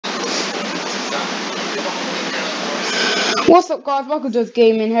What's up, guys? Welcome to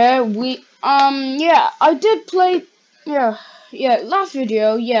Gaming here. Yeah, I did play, last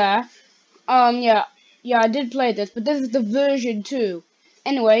video, I did play this, but this is the version 2.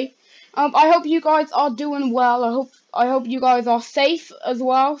 Anyway, I hope you guys are doing well. I hope you guys are safe as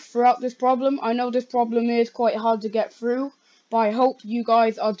well throughout this problem. I know this problem is quite hard to get through, but I hope you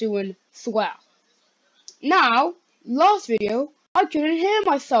guys are doing swell. Now, last video, I couldn't hear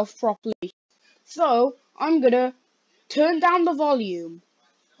myself properly, so I'm gonna turn down the volume.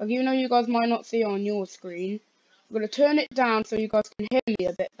 Even though you guys might not see it on your screen, I'm gonna turn it down so you guys can hear me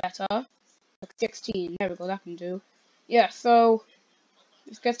a bit better. Like 16, there we go, that can do. Yeah, so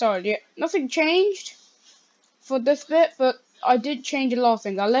let's get started. Yeah, nothing changed for this bit, but I did change a lot of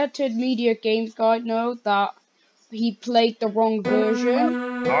things. I let Media Games Guide know that he played the wrong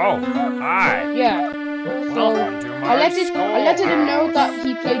version. Oh, hi. Yeah. So I let him know that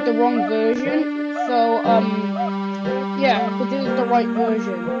he played the wrong version. So yeah, but this is the right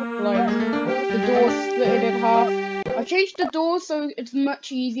version. Like the doors split in half. I changed the doors so it's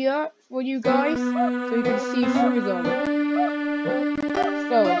much easier for you guys, so you can see through them.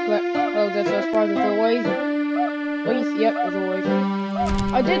 So, there's a surprise as always. Yep, as always.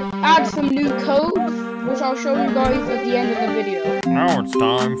 I did add some new codes, which I'll show you guys at the end of the video. Now it's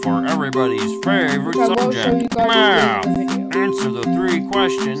time for everybody's favorite subject, math. Answer the 3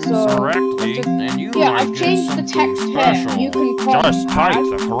 questions correctly, and you might get something special. You can just type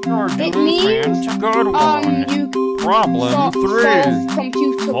the correct and to go to 1. Problem 3.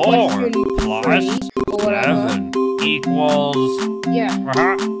 4 plus 7 equals... Yeah.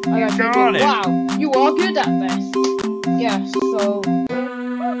 You got it. Wow, you are good at this. Yeah, so...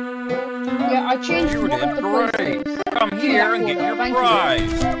 Yeah, I changed one of the great. Come here and get your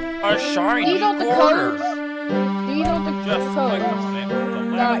prize. A shiny quarter. These are the codes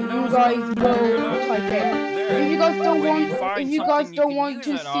that you guys will type in. If you guys don't want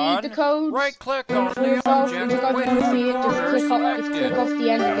to see the codes, right click on the if you guys want to see it, just click off the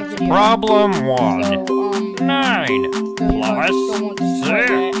end of the video. Problem 1. 9 plus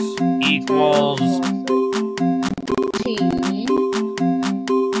 6 equals...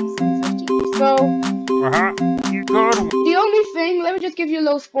 So, you got the only thing, let me just give you a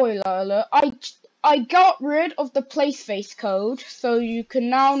little spoiler alert. I got rid of the place face code, so you can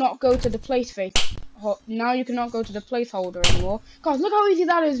now not go to the place face. Now you cannot go to the placeholder anymore. Guys, look how easy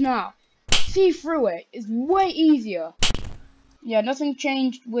that is now. See through it. It's way easier. Yeah, nothing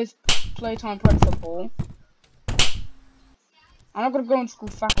changed with playtime principle. I'm not gonna go into school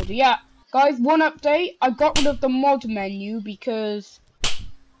faculty. Yeah, guys, one update. I got rid of the mod menu because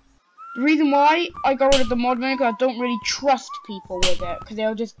the reason why I got rid of the mod menu because I don't really trust people with it because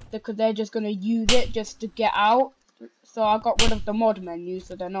they're just gonna use it just to get out. So I got rid of the mod menu,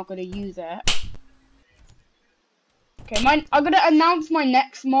 so they're not gonna use it. Okay, I'm gonna announce my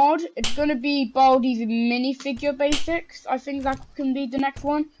next mod. It's gonna be Baldi's minifigure basics. I think that can be the next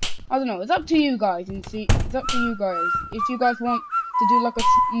one. I don't know. It's up to you guys, It's up to you guys. If you guys want to do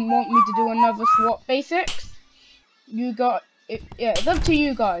want me to do another swap basics, it's up to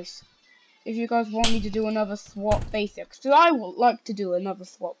you guys. If you guys want me to do another swap basics, so I would like to do another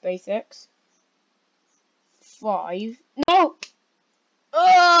swap basics. 5. No.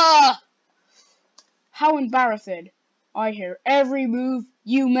 Ugh! How embarrassing. I hear every move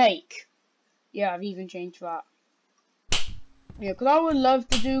you make. Yeah, I've even changed that. Yeah, because I would love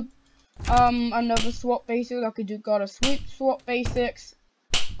to do another swap basics. I could do God of Sweep swap basics,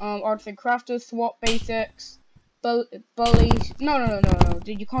 Arts and Crafters swap basics, Bully. No.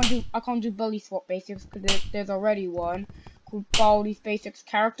 I can't do Bully swap basics because there's already one called Baldi's Basics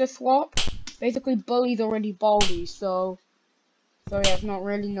character swap. Basically, Bully's already Baldi, so yeah, it's not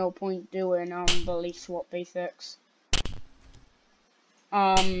really no point doing Bully swap basics.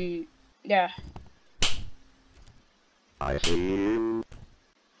 Yeah. I see you.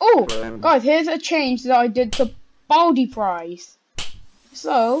 Oh, guys, here's a change that I did to Baldi Prize.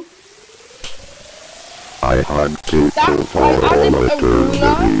 So, I added a ruler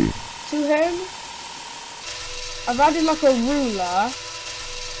to him. I've added like a ruler,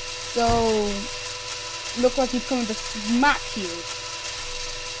 so look like he's coming to smack you.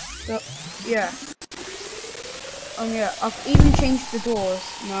 So yeah. Yeah, I've even changed the doors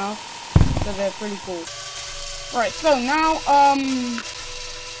now, so they're pretty cool. Right, so now,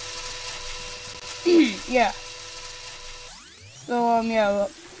 yeah. So, yeah,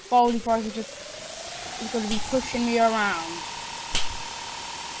 Baldi Price is gonna be pushing me around.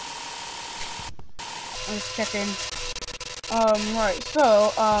 I'm just checking. Right,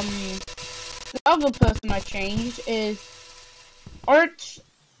 so, the other person I changed is Art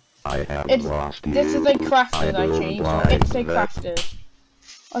This is a crafters I changed, so it's a crafters.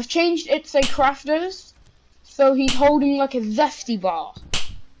 I've changed it's a crafters, so he's holding like a zesty bar.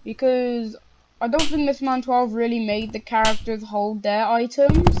 Because I don't think Mistman 12 really made the characters hold their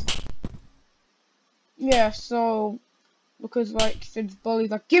items. Yeah, so because like since bullies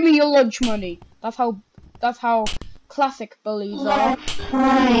like, give me your lunch money. That's how classic bullies are.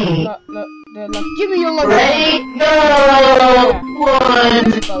 They're like, give me your lunch money. Yeah.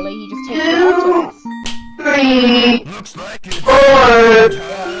 One, bully, he just takes your items. 3, Looks like 4.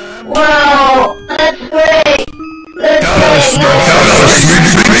 Wow, that's great.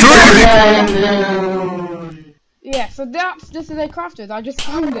 Yeah, so this is a crafters. I just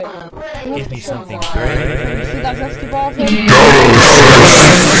found it. Give me something great. See that zesty bar thing?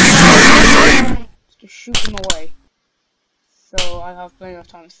 Just shoot him away. So I have plenty of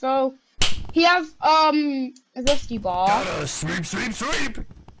time. So he has a zesty bar Sweep.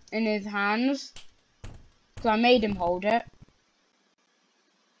 in his hands. So I made him hold it.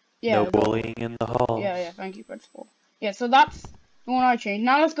 Yeah. No bullying in the hall. Yeah, thank you, Principal. Yeah, so that's the one I changed.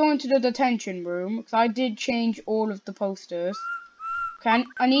 Now let's go into the detention room, because I did change all of the posters. Okay,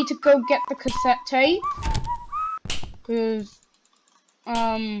 I need to go get the cassette tape. Because,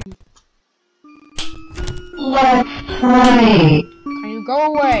 Let's play. Can you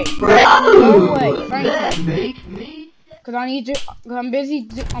go away? Go away, thank you. Because I need to, I'm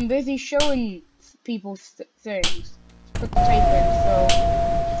busy showing people things. Put the tape in, so I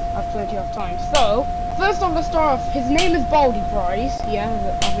have plenty of time. So, first off, let's start off. His name is Baldy Price. Yeah,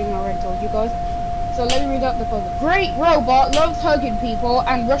 I think I already told you guys. So let me read out the quote. Great robot, loves hugging people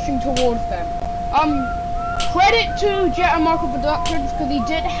and rushing towards them. Credit to Jet and Marco Productions, because he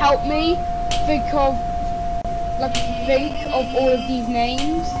did help me think of all of these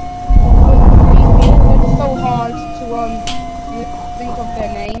names. It's so hard to think of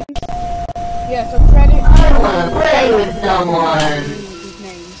their names. Yeah, so credit. I wanna play with someone. These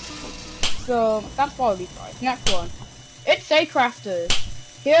names. So that's Baldy Price. Next one. It's a crafters.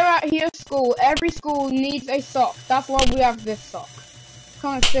 Here at school, every school needs a sock. That's why we have this sock.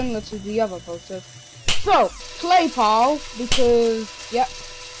 Kind of similar to the other posters. So, Play Pal, because, yep.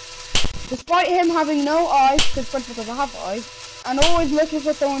 Despite him having no eyes, because Principal doesn't have eyes, and always looking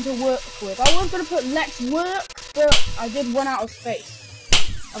for someone to work with. I was going to put Let's Work, but I did run out of space.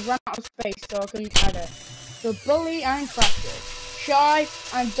 I've run out of space, so I couldn't add it. So, bully and crafters. Shy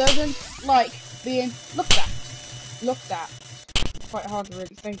and doesn't like being looked at. Quite hard to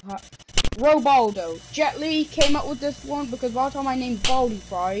really think that. Robaldo. Jet Li came up with this one because by the time I named Baldy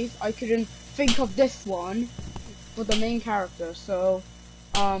Price, I couldn't think of this one for the main character. So,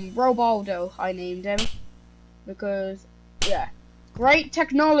 Robaldo, I named him because, yeah, great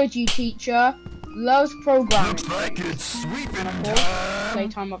technology teacher, loves programming. Looks like it's sweeping time.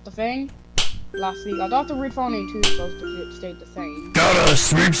 Playtime of the thing. Lastly, I don't have to read phone name too, supposed to stay the same. Gotta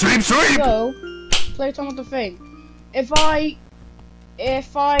sweep. So, playtime of the thing. If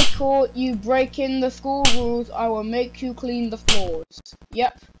I caught you breaking the school rules, I will make you clean the floors.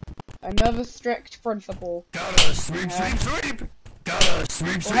 Yep. Another strict principal. Gotta sweep. Gotta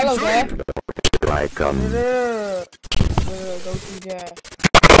sweep. Hello there. I come. Go to there.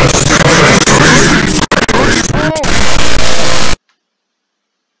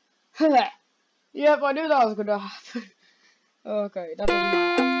 Oh. Yep, I knew that was gonna happen. Okay, that doesn't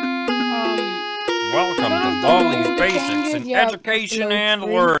matter. Welcome to Baldi's Basics in Education and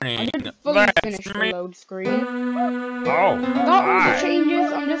Learning. That's the load screen. Oh, Not all the hi.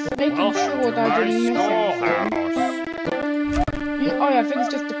 changes, I'm just making sure that I didn't miss anything. Oh yeah, I think it's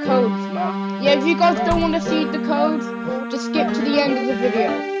just the codes now. Yeah, if you guys don't want to see the codes, just skip to the end of the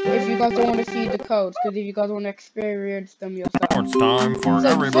video. If you guys don't want to see the codes, because if you guys want to experience them yourself. Now it's time for So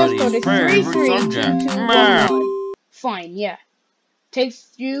everybody's first code is favorite subject, 332211. math. Fine, yeah.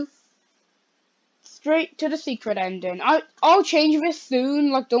 Takes you straight to the secret ending. I'll change this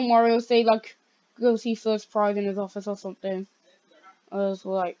soon. Like, don't worry. I'll say like, go see First Prize in his office or something. As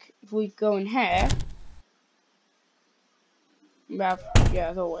like, if we go in here, yeah,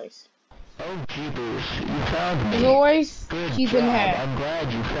 as always. Oh, Jeepers, you found me. As always, Good keep job. in here. I'm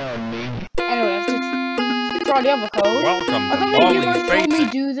glad you found me. Anyway, let's just try the other code. Welcome I to don't know if you guys Baldi's told me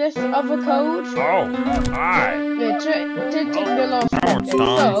Basics. do this other code. Oh, hi. Yeah, it did take me a lot of Now it's time.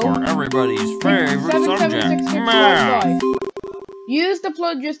 time So, for everybody's favorite subject, 77665. math. Use the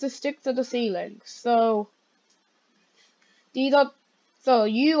plungers to stick to the ceiling. So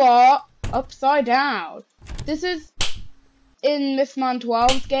you are upside down. This is in Mistman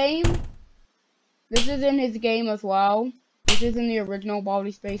 12's game. This is in his game as well. This is in the original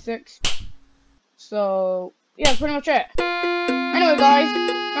Baldi's Basics. So yeah, pretty much it. Anyway, guys,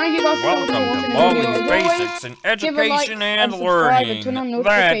 thank you guys so much for watching the video. Welcome to Basics in Education and Learning. Turn on That's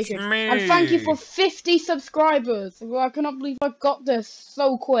notifications. me. And thank you for 50 subscribers. I cannot believe I got this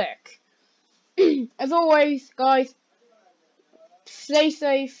so quick. As always, guys, stay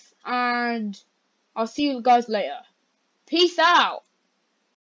safe, and I'll see you guys later. Peace out.